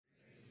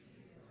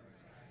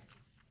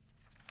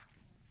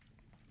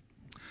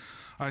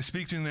I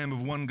speak to you in the name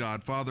of one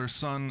God, Father,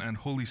 Son, and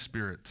Holy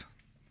Spirit.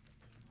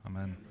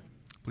 Amen.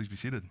 Please be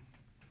seated.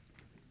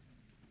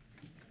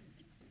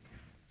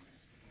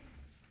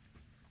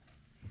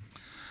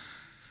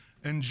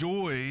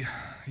 Enjoy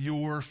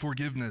your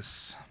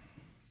forgiveness.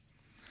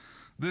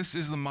 This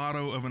is the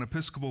motto of an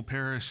Episcopal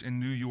parish in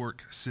New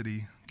York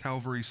City,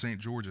 Calvary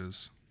St.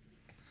 George's.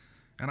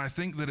 And I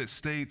think that it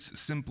states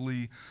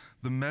simply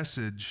the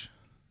message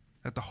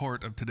at the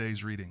heart of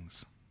today's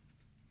readings.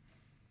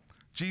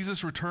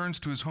 Jesus returns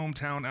to his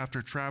hometown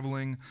after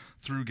traveling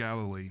through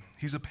Galilee.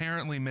 He's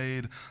apparently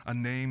made a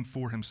name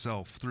for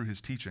himself through his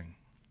teaching.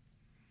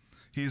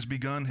 He has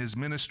begun his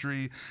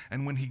ministry,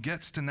 and when he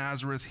gets to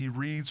Nazareth, he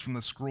reads from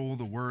the scroll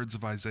the words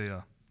of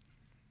Isaiah.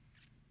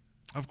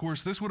 Of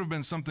course, this would have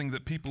been something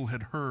that people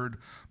had heard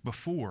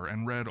before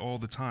and read all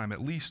the time,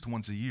 at least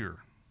once a year.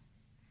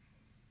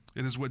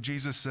 It is what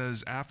Jesus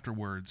says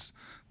afterwards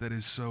that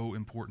is so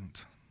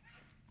important.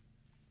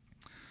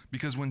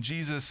 Because when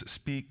Jesus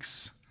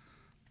speaks,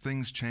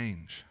 things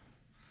change,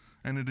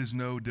 and it is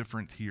no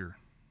different here.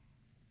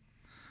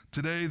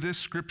 Today, this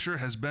scripture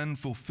has been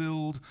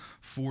fulfilled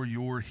for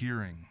your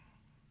hearing,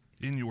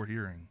 in your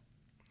hearing.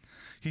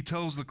 He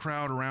tells the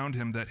crowd around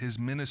him that his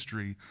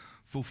ministry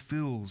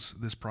fulfills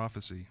this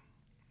prophecy,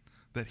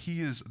 that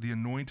he is the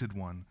anointed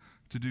one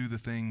to do the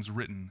things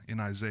written in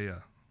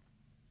Isaiah.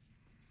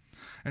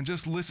 And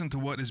just listen to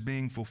what is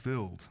being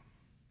fulfilled.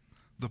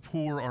 The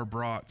poor are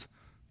brought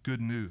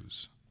good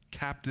news.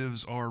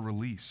 Captives are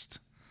released.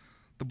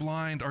 The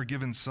blind are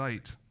given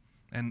sight,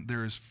 and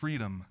there is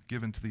freedom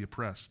given to the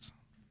oppressed.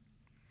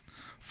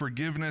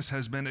 Forgiveness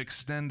has been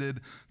extended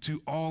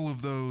to all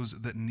of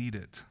those that need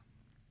it.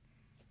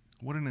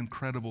 What an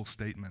incredible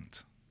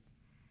statement.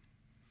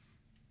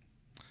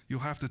 You'll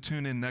have to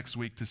tune in next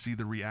week to see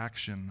the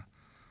reaction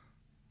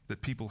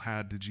that people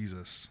had to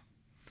Jesus.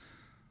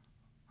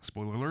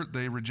 Spoiler alert,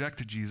 they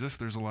rejected Jesus.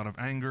 There's a lot of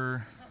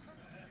anger.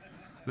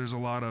 There's a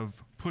lot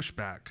of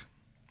pushback.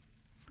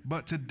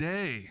 But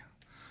today,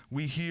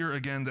 we hear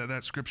again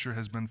that scripture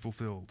has been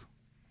fulfilled.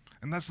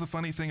 And that's the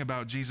funny thing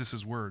about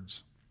Jesus'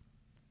 words.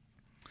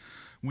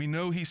 We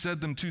know he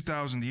said them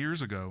 2,000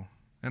 years ago,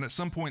 and at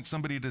some point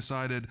somebody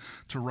decided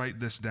to write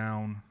this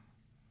down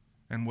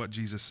and what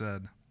Jesus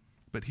said.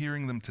 But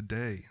hearing them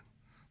today,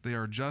 they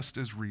are just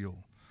as real,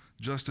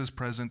 just as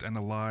present and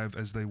alive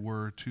as they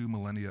were 2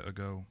 millennia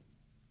ago.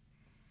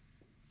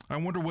 I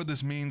wonder what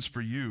this means for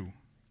you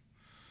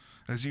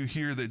as you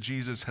hear that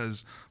Jesus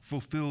has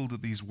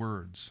fulfilled these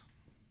words.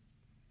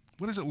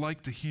 What is it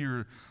like to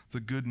hear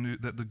that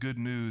the good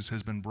news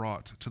has been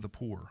brought to the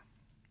poor?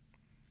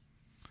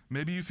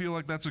 Maybe you feel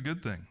like that's a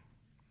good thing.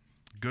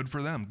 Good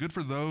for them. Good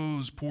for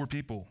those poor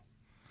people.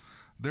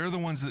 They're the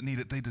ones that need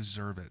it. They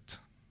deserve it.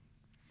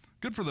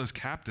 Good for those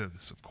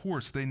captives. Of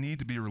course, they need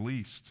to be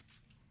released.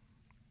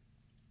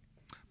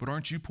 But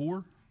aren't you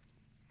poor?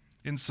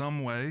 In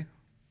some way?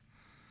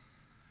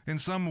 In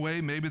some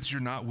way, maybe that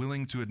you're not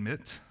willing to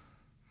admit?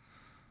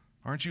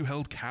 Aren't you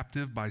held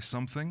captive by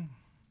something?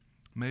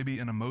 Maybe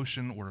an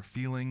emotion or a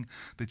feeling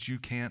that you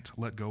can't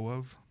let go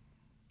of?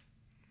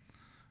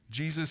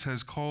 Jesus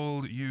has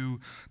called you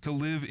to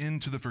live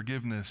into the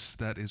forgiveness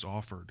that is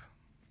offered.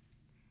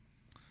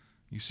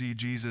 You see,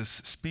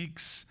 Jesus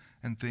speaks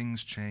and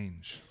things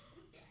change.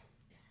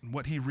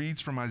 What he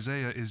reads from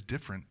Isaiah is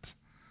different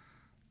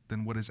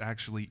than what is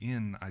actually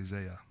in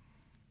Isaiah.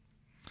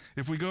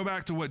 If we go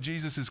back to what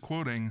Jesus is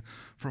quoting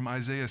from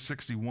Isaiah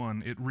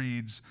 61, it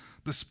reads,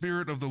 The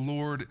Spirit of the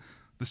Lord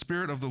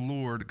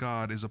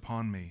God is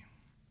upon me,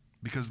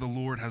 because the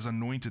Lord has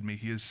anointed me.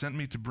 He has sent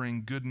me to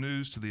bring good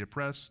news to the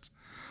oppressed,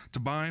 to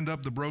bind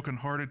up the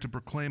brokenhearted, to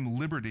proclaim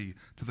liberty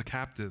to the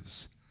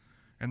captives,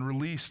 and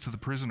release to the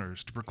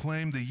prisoners, to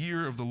proclaim the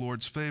year of the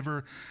Lord's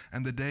favor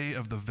and the day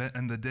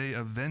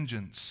of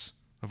vengeance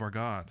of our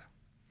God,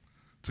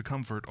 to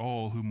comfort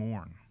all who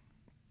mourn.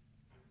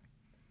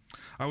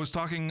 I was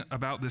talking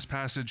about this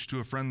passage to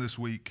a friend this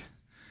week,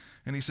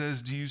 and he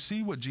says, do you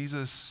see what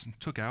Jesus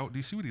took out? Do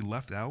you see what he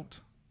left out?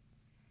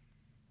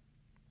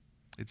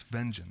 It's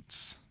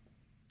vengeance.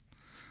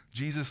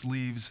 Jesus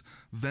leaves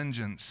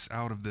vengeance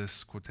out of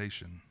this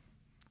quotation.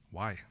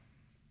 Why?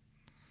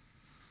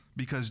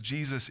 Because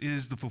Jesus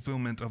is the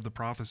fulfillment of the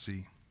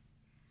prophecy,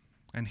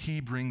 and he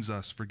brings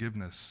us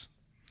forgiveness.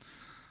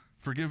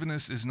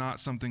 Forgiveness is not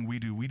something we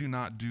do. We do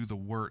not do the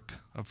work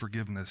of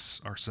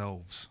forgiveness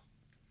ourselves.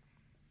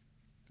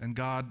 And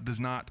God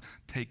does not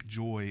take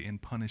joy in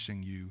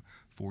punishing you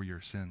for your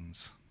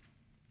sins.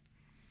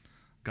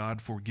 God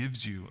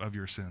forgives you of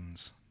your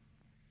sins.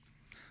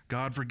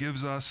 God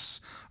forgives us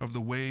of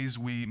the ways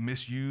we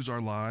misuse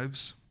our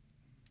lives,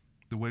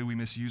 the way we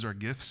misuse our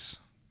gifts,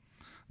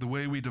 the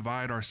way we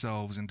divide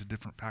ourselves into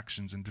different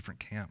factions and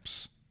different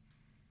camps.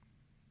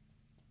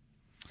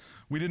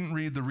 We didn't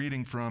read the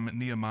reading from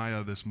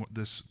Nehemiah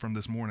from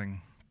this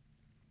morning,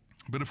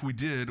 but if we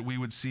did, we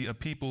would see a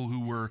people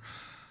who were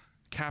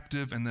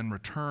captive and then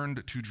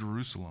returned to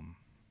Jerusalem,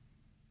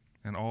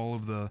 and all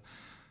of the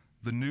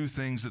new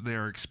things that they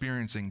are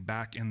experiencing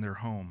back in their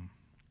home.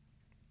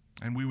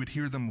 And we would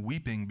hear them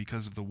weeping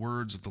because of the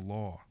words of the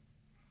law.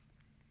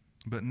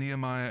 But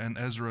Nehemiah and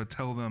Ezra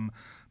tell them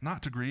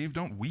not to grieve,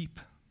 don't weep.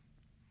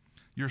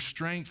 Your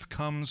strength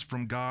comes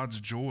from God's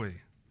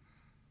joy.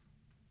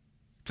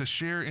 To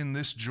share in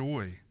this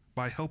joy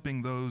by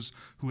helping those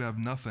who have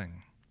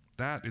nothing,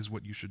 that is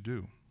what you should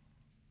do.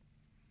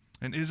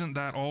 And isn't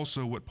that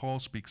also what Paul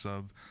speaks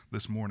of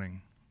this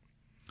morning?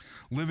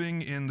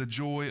 Living in the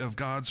joy of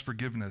God's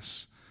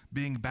forgiveness,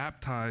 being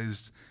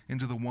baptized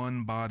into the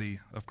one body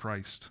of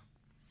Christ.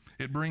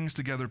 It brings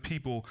together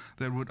people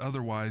that would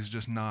otherwise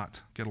just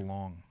not get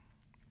along.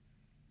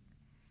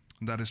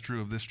 And that is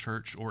true of this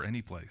church or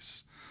any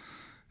place.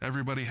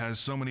 Everybody has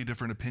so many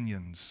different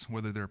opinions,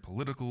 whether they're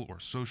political or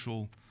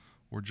social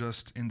or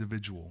just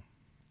individual.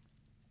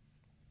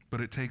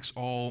 But it takes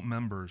all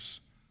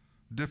members.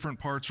 Different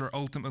parts are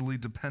ultimately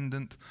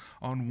dependent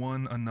on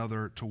one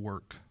another to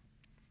work,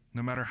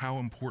 no matter how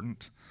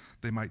important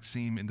they might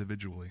seem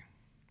individually.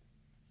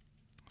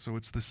 So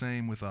it's the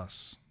same with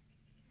us.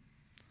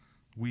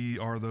 We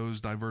are those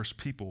diverse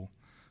people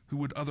who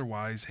would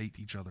otherwise hate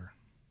each other.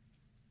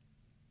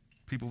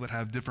 People that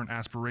have different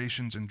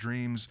aspirations and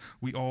dreams,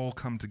 we all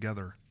come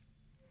together.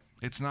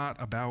 It's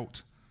not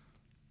about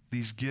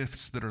these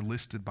gifts that are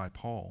listed by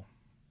Paul.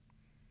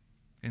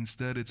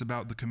 Instead, it's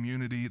about the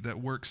community that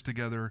works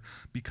together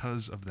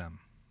because of them.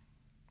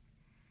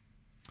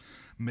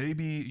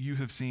 Maybe you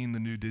have seen the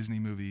new Disney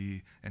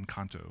movie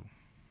Encanto.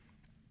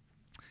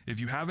 If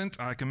you haven't,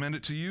 I commend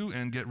it to you,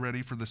 and get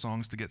ready for the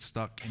songs to get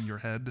stuck in your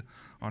head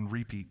on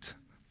repeat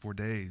for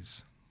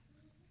days.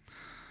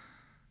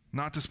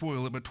 Not to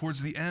spoil it, but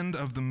towards the end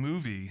of the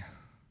movie,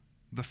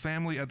 the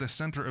family at the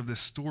center of this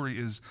story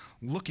is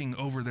looking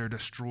over their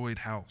destroyed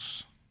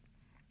house.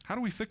 How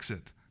do we fix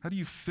it? How do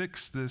you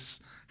fix this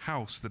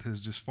house that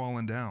has just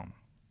fallen down?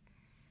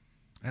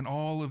 And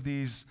all of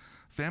these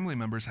family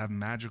members have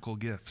magical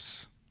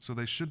gifts, so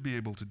they should be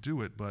able to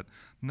do it, but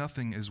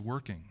nothing is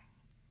working.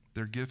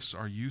 Their gifts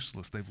are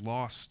useless. They've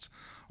lost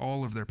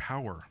all of their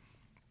power.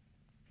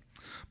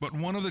 But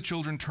one of the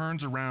children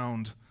turns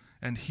around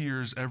and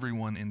hears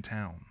everyone in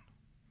town.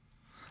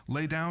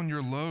 Lay down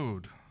your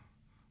load.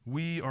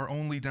 We are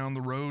only down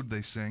the road,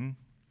 they sing.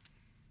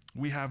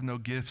 We have no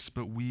gifts,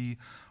 but we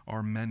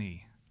are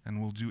many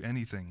and will do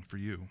anything for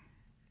you.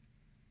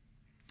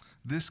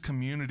 This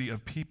community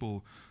of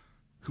people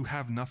who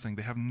have nothing,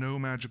 they have no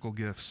magical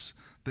gifts,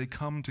 they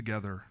come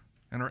together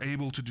and are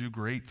able to do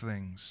great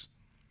things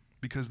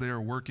because they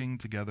are working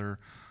together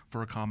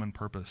for a common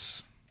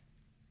purpose.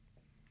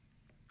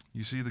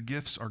 You see, the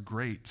gifts are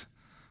great,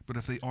 but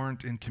if they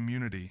aren't in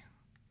community,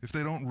 if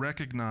they don't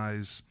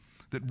recognize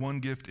that one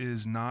gift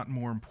is not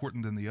more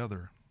important than the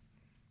other,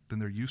 then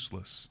they're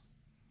useless.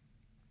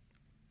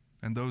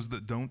 And those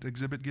that don't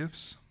exhibit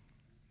gifts,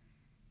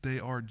 they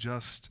are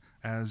just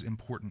as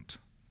important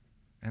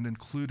and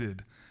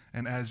included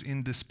and as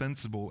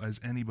indispensable as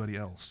anybody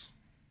else.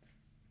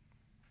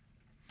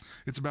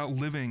 It's about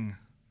living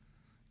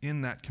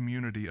in that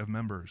community of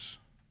members,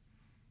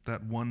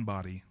 that one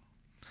body,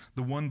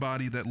 the one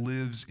body that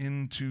lives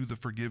into the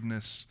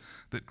forgiveness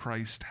that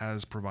Christ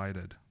has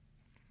provided.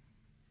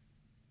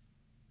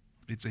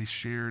 It's a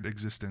shared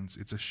existence.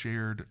 It's a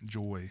shared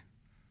joy.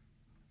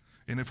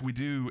 And if we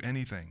do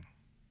anything,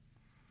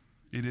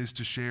 it is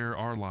to share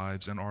our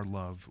lives and our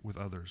love with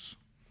others.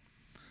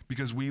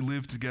 Because we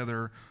live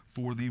together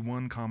for the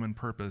one common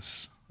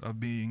purpose of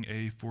being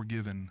a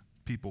forgiven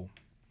people,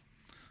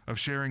 of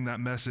sharing that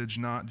message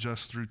not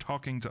just through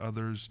talking to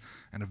others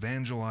and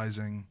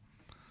evangelizing,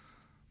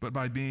 but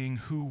by being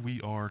who we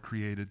are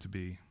created to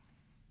be,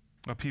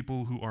 a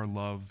people who are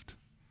loved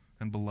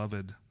and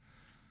beloved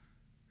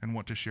and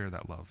want to share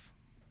that love.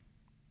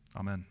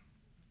 Amen.